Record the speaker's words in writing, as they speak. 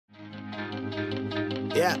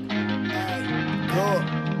Yeah, cool,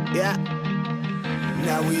 yeah.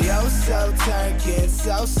 Now we oh so turned, getting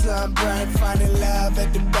so sunburned, finding love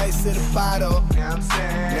at the base of the bottle. You know what I'm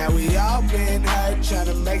saying? Now we all been hurt, trying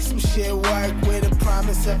to make some shit work with a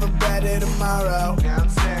promise of a better tomorrow. You know what I'm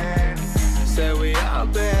saying? Said we all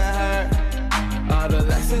been hurt, all the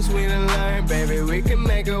lessons we done learned, baby, we can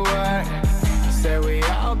make it work. Said we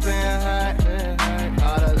all been hurt,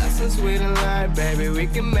 all the lessons we done learned, baby, we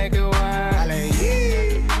can make it work.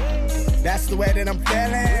 That's the way that I'm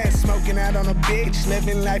feeling, smoking out on a beach,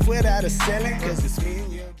 living life without a ceiling, 'cause it's me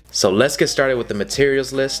and you. So let's get started with the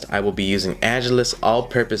materials list. I will be using Angelus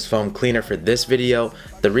all-purpose foam cleaner for this video.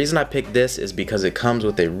 The reason I picked this is because it comes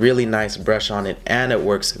with a really nice brush on it and it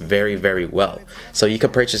works very, very well. So you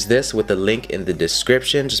can purchase this with the link in the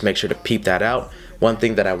description. Just make sure to peep that out. One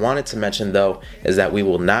thing that I wanted to mention though is that we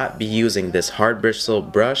will not be using this hard bristle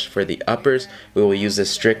brush for the uppers. We will use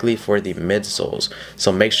this strictly for the midsoles.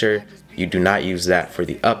 So make sure you do not use that for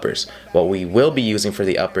the uppers. What we will be using for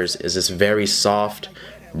the uppers is this very soft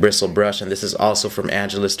bristle brush, and this is also from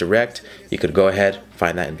Angelus Direct. You could go ahead,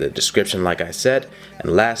 find that in the description like I said.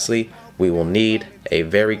 And lastly, we will need a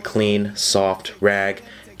very clean, soft rag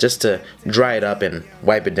just to dry it up and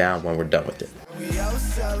wipe it down when we're done with it.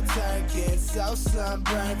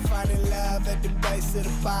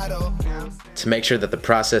 To make sure that the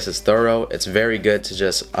process is thorough, it's very good to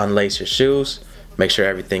just unlace your shoes, make sure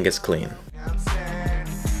everything is clean.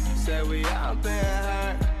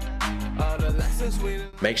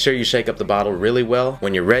 Make sure you shake up the bottle really well.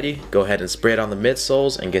 When you're ready, go ahead and spray it on the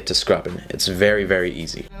midsoles and get to scrubbing. It's very, very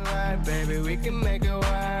easy.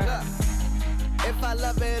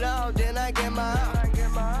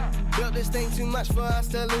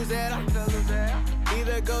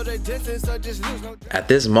 At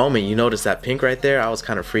this moment, you notice that pink right there. I was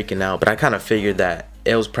kind of freaking out, but I kind of figured that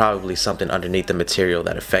it was probably something underneath the material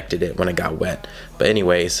that affected it when it got wet. But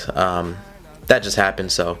anyways, that just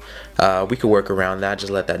happened, so we could work around that.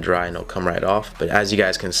 Just let that dry and it'll come right off. But as you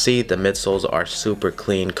guys can see, the midsoles are super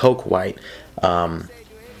clean, coke white, and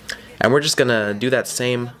we're just gonna do that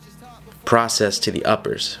same process to the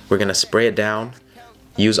uppers. We're gonna spray it down,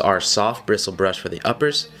 use our soft bristle brush for the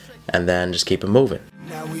uppers, and then just keep it moving.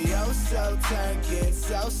 Now we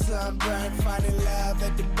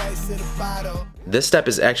this step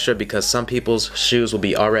is extra because some people's shoes will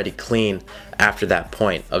be already clean after that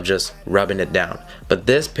point of just rubbing it down. But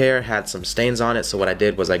this pair had some stains on it, so what I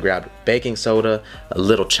did was I grabbed baking soda, a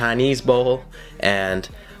little Chinese bowl, and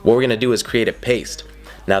what we're gonna do is create a paste.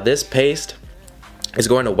 Now this paste is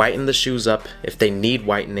going to whiten the shoes up if they need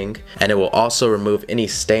whitening, and it will also remove any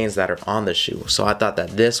stains that are on the shoe. So I thought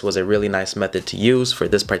that this was a really nice method to use for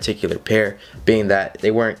this particular pair, being that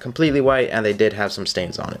they weren't completely white and they did have some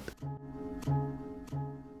stains on it.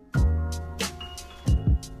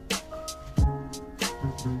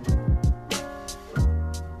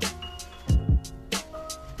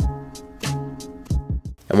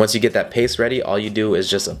 And once you get that paste ready, all you do is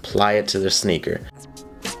just apply it to the sneaker.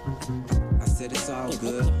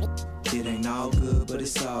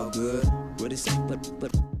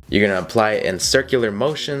 You're gonna apply it in circular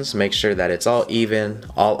motions, make sure that it's all even,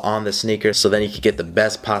 all on the sneaker, so then you can get the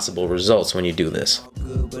best possible results when you do this.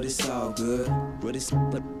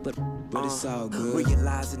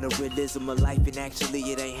 Realizing the realism of life, and actually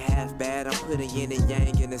it ain't half bad. I'm putting yin and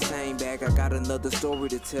yang in the same bag. I got another story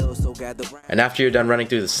to tell, so gather round. And after you're done running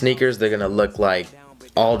through the sneakers, they're gonna look like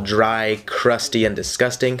all dry, crusty, and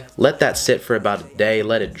disgusting. Let that sit for about a day,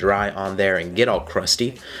 let it dry on there and get all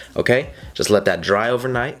crusty, okay? Just let that dry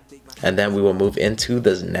overnight, and then we will move into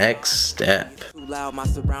the next step. All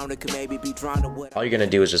you're gonna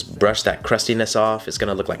do is just brush that crustiness off. It's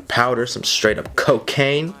gonna look like powder, some straight up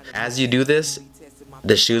cocaine. As you do this,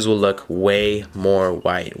 the shoes will look way more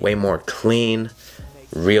white, way more clean,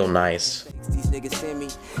 real nice. These niggas send me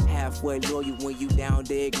halfway loyal. When you down,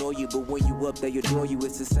 they ignore you, but when you up, they adore you.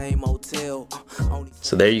 It's the same hotel.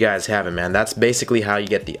 So there you guys have it, man. That's basically how you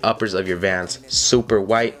get the uppers of your Vans super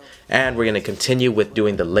white. And we're gonna continue with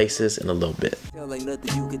doing the laces in a little bit. Ain't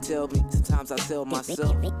nothing you can tell me. Sometimes I tell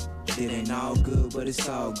myself it ain't all good, but it's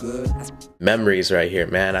all good. Memories right here,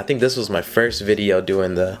 man. I think this was my first video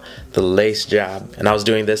doing the lace job, and I was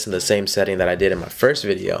doing this in the same setting that I did in my first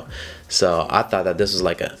video. So I thought that this was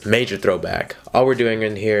like a major throwback. All we're doing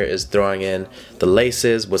in here is throwing in the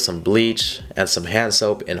laces with some bleach and some hand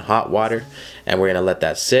soap in hot water, and we're gonna let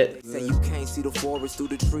that sit.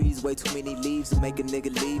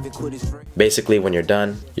 Basically, when you're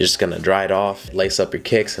done, you're just gonna dry it off, lace up your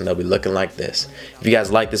kicks, and they'll be looking like this. If you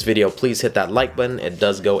guys like this video, please hit that like button. It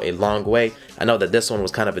does go a long way. I know that this one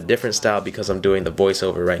was kind of a different style because I'm doing the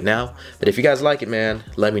voiceover right now, but if you guys like it, man,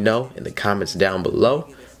 let me know in the comments down below.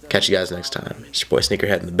 Catch you guys next time. It's your boy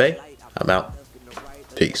Sneakerhead in the Bay. I'm out.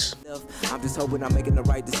 Peace. I'm just hoping I'm making the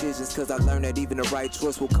right decisions, cause I learned that even the right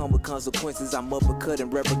choice will come with consequences. I'm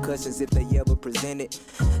uppercutting repercussions if they ever present it.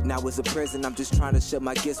 Now as a present, I'm just trying to shut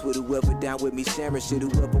my guess with whoever down with me, sharing shit,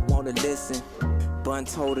 whoever wanna listen. Bun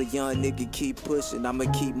told a young nigga keep pushing,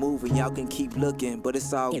 I'ma keep moving, y'all can keep looking, but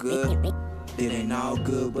it's all good. It ain't all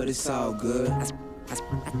good, but it's all good.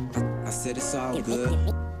 I said it's all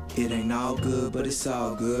good. It ain't all good, but it's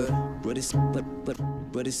all good. But it's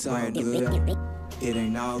all good. It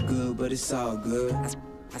ain't all good, but it's all good.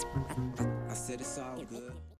 I said it's all good.